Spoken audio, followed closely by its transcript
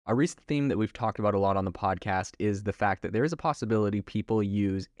A recent theme that we've talked about a lot on the podcast is the fact that there is a possibility people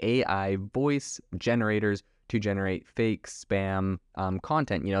use AI voice generators to generate fake spam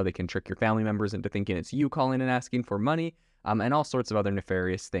content. You know, they can trick your family members into thinking it's you calling and asking for money, and all sorts of other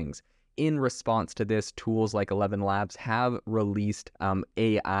nefarious things. In response to this, tools like 11 Labs have released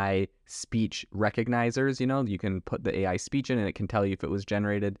AI speech recognizers. You know, you can put the AI speech in and it can tell you if it was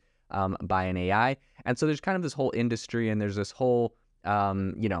generated by an AI. And so there's kind of this whole industry, and there's this whole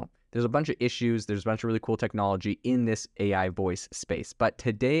there's a bunch of issues. There's a bunch of really cool technology in this AI voice space. But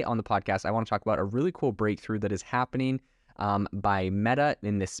today on the podcast, I want to talk about a really cool breakthrough that is happening by Meta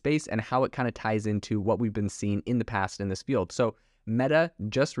in this space and how it kind of ties into what we've been seeing in the past in this field. So Meta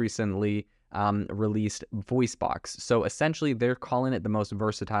just recently released Voicebox. So essentially, they're calling it the most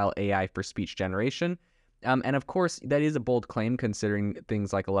versatile AI for speech generation. And of course, that is a bold claim considering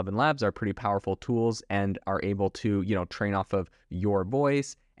things like 11 Labs are pretty powerful tools and are able to, train off of your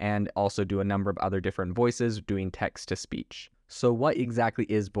voice and also do a number of other different voices doing text to speech. So what exactly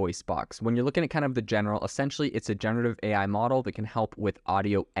is Voicebox? When you're looking at kind of the general, essentially it's a generative AI model that can help with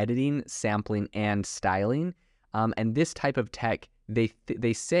audio editing, sampling, and styling. And this type of tech,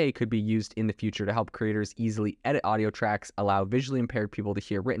 they say could be used in the future to help creators easily edit audio tracks, allow visually impaired people to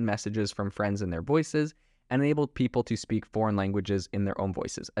hear written messages from friends in their voices, and enable people to speak foreign languages in their own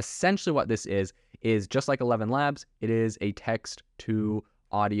voices. Essentially what this is just like 11 Labs, it is a text to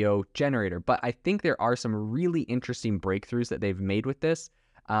audio generator. But I think there are some really interesting breakthroughs that they've made with this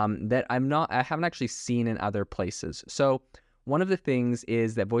that I haven't actually seen in other places. So one of the things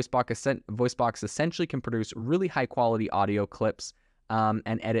is that Voicebox essentially can produce really high quality audio clips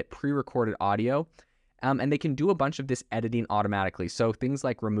and edit pre-recorded audio. And they can do a bunch of this editing automatically. So things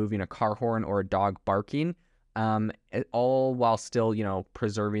like removing a car horn or a dog barking, all while still,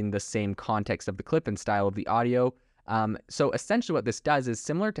 preserving the same context of the clip and style of the audio. So essentially what this does is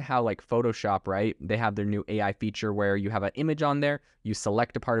similar to how like Photoshop, right? They have their new AI feature where you have an image on there, you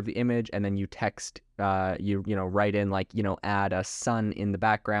select a part of the image, and then you text, write in like, add a sun in the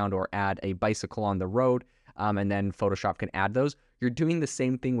background or add a bicycle on the road. And then Photoshop can add those. You're doing the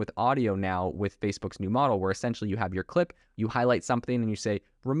same thing with audio now with Facebook's new model, where essentially you have your clip, you highlight something and you say,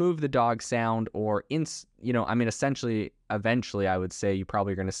 remove the dog sound, or essentially, eventually I would say you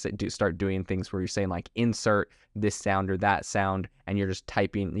probably are going to start doing things where you're saying like, insert this sound or that sound, and you're just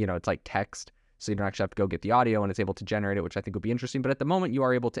typing, it's like text. So you don't actually have to go get the audio and it's able to generate it, which I think would be interesting. But at the moment you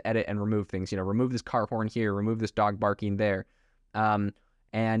are able to edit and remove things, remove this car horn here, remove this dog barking there.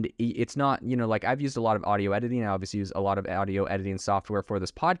 And it's not, like I've used a lot of audio editing. I obviously use a lot of audio editing software for this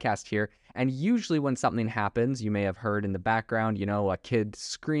podcast here. And usually when something happens, you may have heard in the background, a kid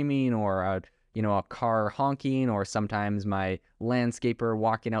screaming or a car honking, or sometimes my landscaper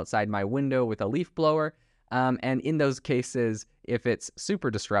walking outside my window with a leaf blower. And in those cases, if it's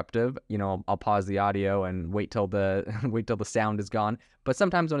super disruptive, I'll pause the audio and wait till the sound is gone. But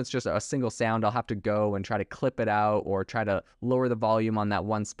sometimes when it's just a single sound, I'll have to go and try to clip it out or try to lower the volume on that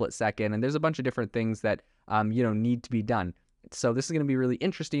one split second. And there's a bunch of different things that, need to be done. So this is going to be really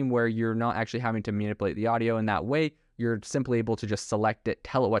interesting where you're not actually having to manipulate the audio in that way. You're simply able to just select it,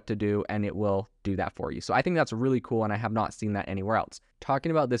 tell it what to do, and it will do that for you. So I think that's really cool, and I have not seen that anywhere else.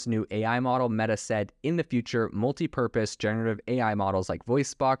 Talking about this new AI model, Meta said, in the future, multi-purpose generative AI models like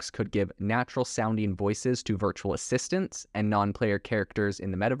Voicebox could give natural-sounding voices to virtual assistants and non-player characters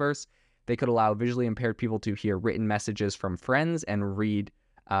in the metaverse. They could allow visually impaired people to hear written messages from friends and read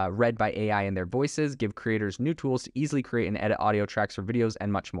by AI in their voices, give creators new tools to easily create and edit audio tracks for videos,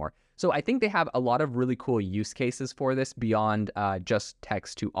 and much more. So I think they have a lot of really cool use cases for this beyond just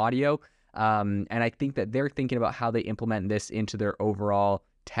text to audio. And I think that they're thinking about how they implement this into their overall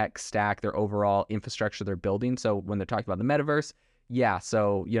tech stack, their overall infrastructure they're building. So when they're talking about the metaverse,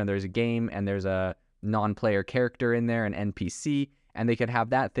 so there's a game and there's a non-player character in there, an NPC, and they could have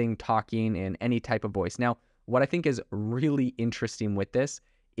that thing talking in any type of voice. Now, what I think is really interesting with this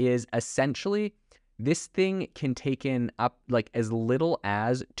is essentially this thing can take in up like as little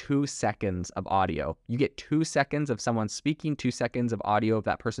as 2 seconds of audio. You get 2 seconds of someone speaking, 2 seconds of audio of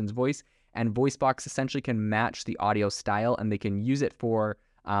that person's voice, and Voicebox essentially can match the audio style, and they can use it for,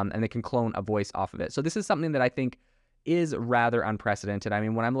 and they can clone a voice off of it. So this is something that I think is rather unprecedented. I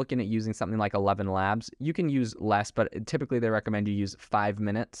mean, when I'm looking at using something like 11 Labs, you can use less, but typically they recommend you use 5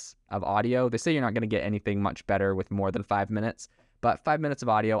 minutes of audio. They say you're not going to get anything much better with more than 5 minutes. But 5 minutes of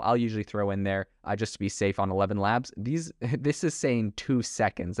audio, I'll usually throw in there just to be safe on 11 Labs. This is saying 2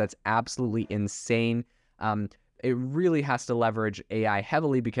 seconds. That's absolutely insane. It really has to leverage AI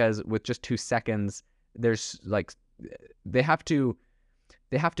heavily because with just 2 seconds, there's like, they have to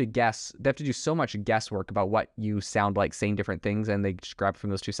they have to guess. They have to do so much guesswork about what you sound like saying different things, and they just grab it from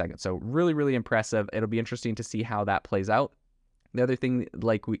those 2 seconds. So really, really impressive. It'll be interesting to see how that plays out. The other thing,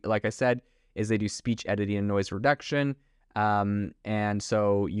 like I said, is they do speech editing and noise reduction. And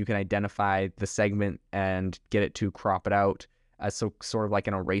so you can identify the segment and get it to crop it out. So sort of like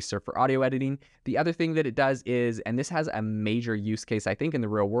an eraser for audio editing. The other thing that it does is, and this has a major use case, I think, in the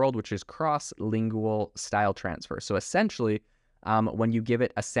real world, which is cross-lingual style transfer. So essentially, when you give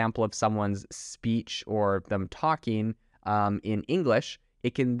it a sample of someone's speech or them talking in English,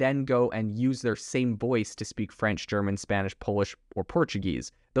 it can then go and use their same voice to speak French, German, Spanish, Polish, or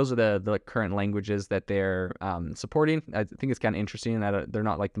Portuguese. Those are the current languages that they're supporting. I think it's kind of interesting that they're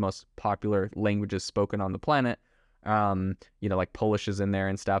not like the most popular languages spoken on the planet. Like Polish is in there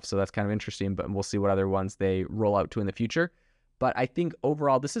and stuff, so that's kind of interesting, but we'll see what other ones they roll out to in the future. But I think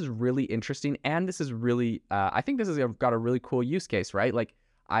overall, this is really interesting, and this is really, I think this has got a really cool use case, right? Like,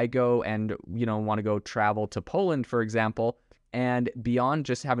 I go and, want to go travel to Poland, for example, and beyond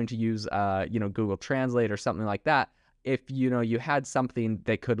just having to use, Google Translate or something like that, if, you had something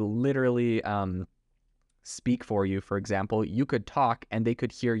that could literally speak for you, for example, you could talk and they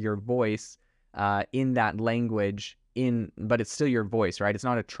could hear your voice in that language, but it's still your voice, right? It's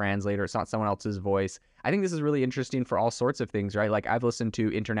not a translator. It's not someone else's voice. I think this is really interesting for all sorts of things, right? Like, I've listened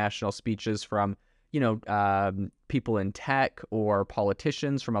to international speeches from, people in tech or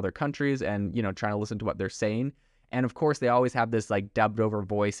politicians from other countries and, trying to listen to what they're saying. And of course, they always have this like dubbed over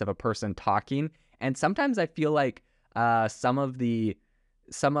voice of a person talking. And sometimes I feel like some of the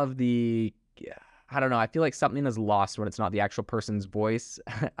I don't know, I feel like something is lost when it's not the actual person's voice.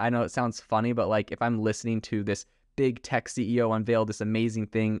 I know it sounds funny, but like if I'm listening to this big tech CEO unveil this amazing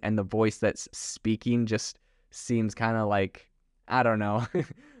thing and the voice that's speaking just seems kind of like, I don't know.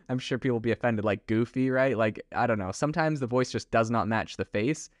 I'm sure people will be offended, like goofy, right? Like, I don't know. Sometimes the voice just does not match the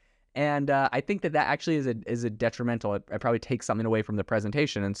face. And I think that actually is a detrimental. It probably takes something away from the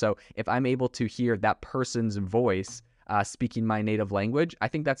presentation. And so if I'm able to hear that person's voice speaking my native language, I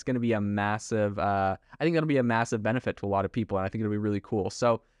think that's going to be a massive. I think that'll be a massive benefit to a lot of people, and I think it'll be really cool.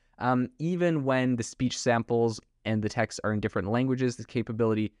 So even when the speech samples and the text are in different languages, this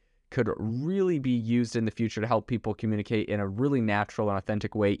capability could really be used in the future to help people communicate in a really natural and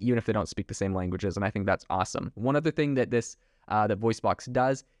authentic way, even if they don't speak the same languages. And I think that's awesome. One other thing that that Voicebox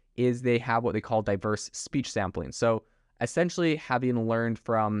does is they have what they call diverse speech sampling. So essentially, having learned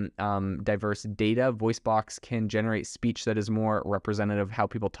from diverse data, Voicebox can generate speech that is more representative of how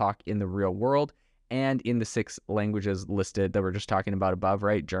people talk in the real world and in the 6 languages listed that we're just talking about above,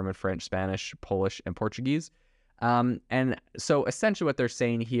 right? German, French, Spanish, Polish, and Portuguese. And so essentially what they're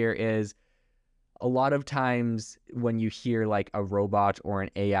saying here is a lot of times when you hear like a robot or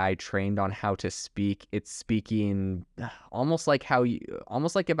an AI trained on how to speak, it's speaking almost like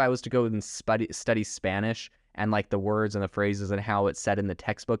if I was to go and study Spanish, and like the words and the phrases and how it's said in the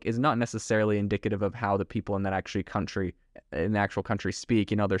textbook is not necessarily indicative of how the people in the actual country speak.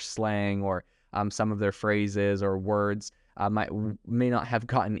 Their slang or some of their phrases or words may not have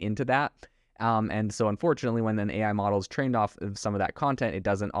gotten into that. And so unfortunately, when an AI model is trained off of some of that content, it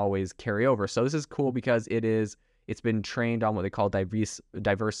doesn't always carry over. So this is cool because it's been trained on what they call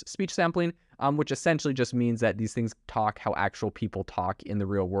diverse speech sampling, which essentially just means that these things talk how actual people talk in the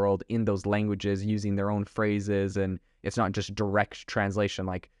real world in those languages using their own phrases. And it's not just direct translation,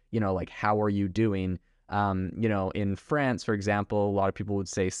 like how are you doing? In France, for example, a lot of people would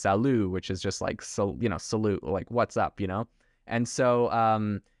say salut, which is just like, salute, like what's up, And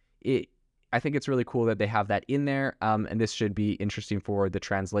so I think it's really cool that they have that in there. And this should be interesting for the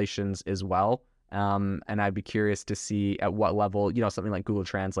translations as well. And I'd be curious to see at what level, something like Google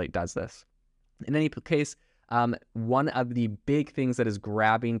Translate does this. In any case, one of the big things that is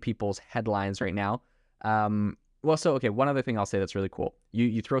grabbing people's headlines right now. One other thing I'll say that's really cool.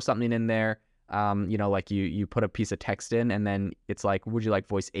 You throw something in there, like you put a piece of text in, and then it's like, would you like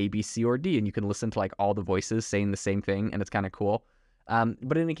voice A, B, C, or D? And you can listen to like all the voices saying the same thing, and it's kind of cool.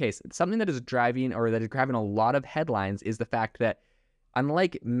 But in any case, something that is grabbing a lot of headlines is the fact that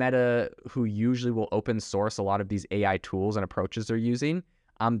unlike Meta, who usually will open source a lot of these AI tools and approaches they're using,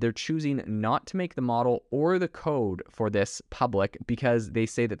 they're choosing not to make the model or the code for this public because they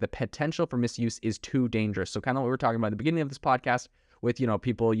say that the potential for misuse is too dangerous. So kind of what we were talking about at the beginning of this podcast with,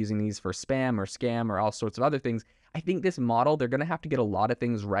 people using these for spam or scam or all sorts of other things. I think this model, they're going to have to get a lot of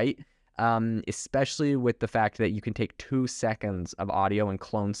things right. Especially with the fact that you can take 2 seconds of audio and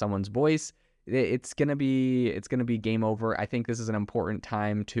clone someone's voice. It's gonna be game over. I think this is an important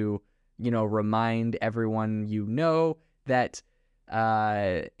time to, remind everyone that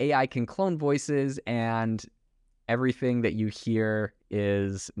AI can clone voices, and everything that you hear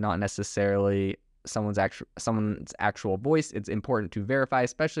is not necessarily someone's actual voice. It's important to verify,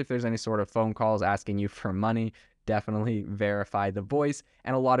 especially if there's any sort of phone calls asking you for money. Definitely verify the voice.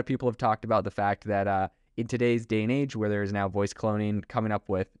 And a lot of people have talked about the fact that in today's day and age, where there is now voice cloning, coming up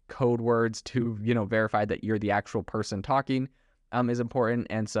with code words to, verify that you're the actual person talking is important.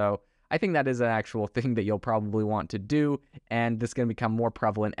 And so I think that is an actual thing that you'll probably want to do. And this is going to become more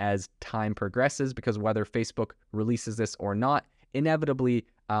prevalent as time progresses, because whether Facebook releases this or not, inevitably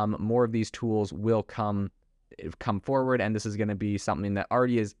more of these tools will come forward. And this is going to be something that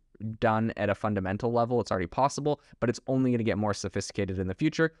already is done at a fundamental level. It's already possible, but it's only going to get more sophisticated in the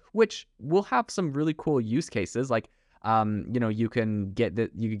future, which will have some really cool use cases. Like, you could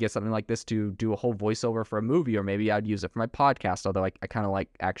get something like this to do a whole voiceover for a movie, or maybe I'd use it for my podcast. Although I kind of like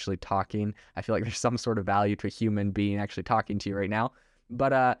actually talking. I feel like there's some sort of value to a human being actually talking to you right now.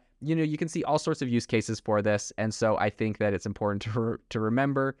 But you can see all sorts of use cases for this, and so I think that it's important to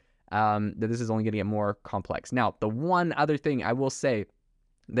remember that this is only going to get more complex. Now, the one other thing I will say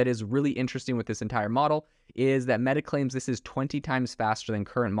that is really interesting with this entire model is that Meta claims this is 20 times faster than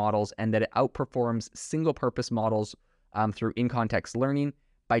current models, and that it outperforms single-purpose models through in-context learning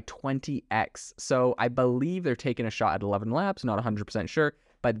by 20x. So I believe they're taking a shot at 11 Labs, not 100% sure,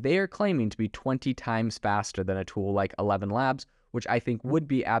 but they are claiming to be 20 times faster than a tool like 11 Labs, which I think would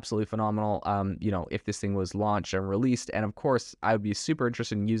be absolutely phenomenal, if this thing was launched and released. And of course, I would be super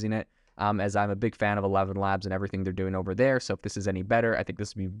interested in using it, as I'm a big fan of 11 Labs and everything they're doing over there. So if this is any better, I think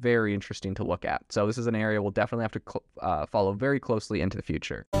this would be very interesting to look at. So this is an area we'll definitely have to follow very closely into the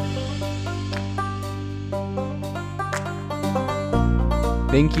future.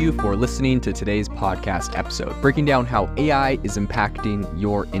 Thank you for listening to today's podcast episode, breaking down how AI is impacting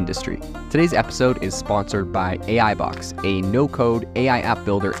your industry. Today's episode is sponsored by AIbox, a no-code AI app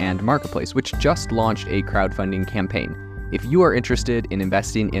builder and marketplace, which just launched a crowdfunding campaign. If you are interested in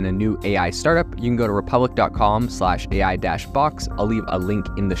investing in a new AI startup, you can go to republic.com/AI-box. I'll leave a link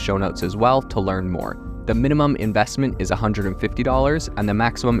in the show notes as well to learn more. The minimum investment is $150 and the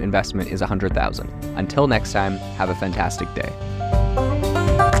maximum investment is $100,000. Until next time, have a fantastic day.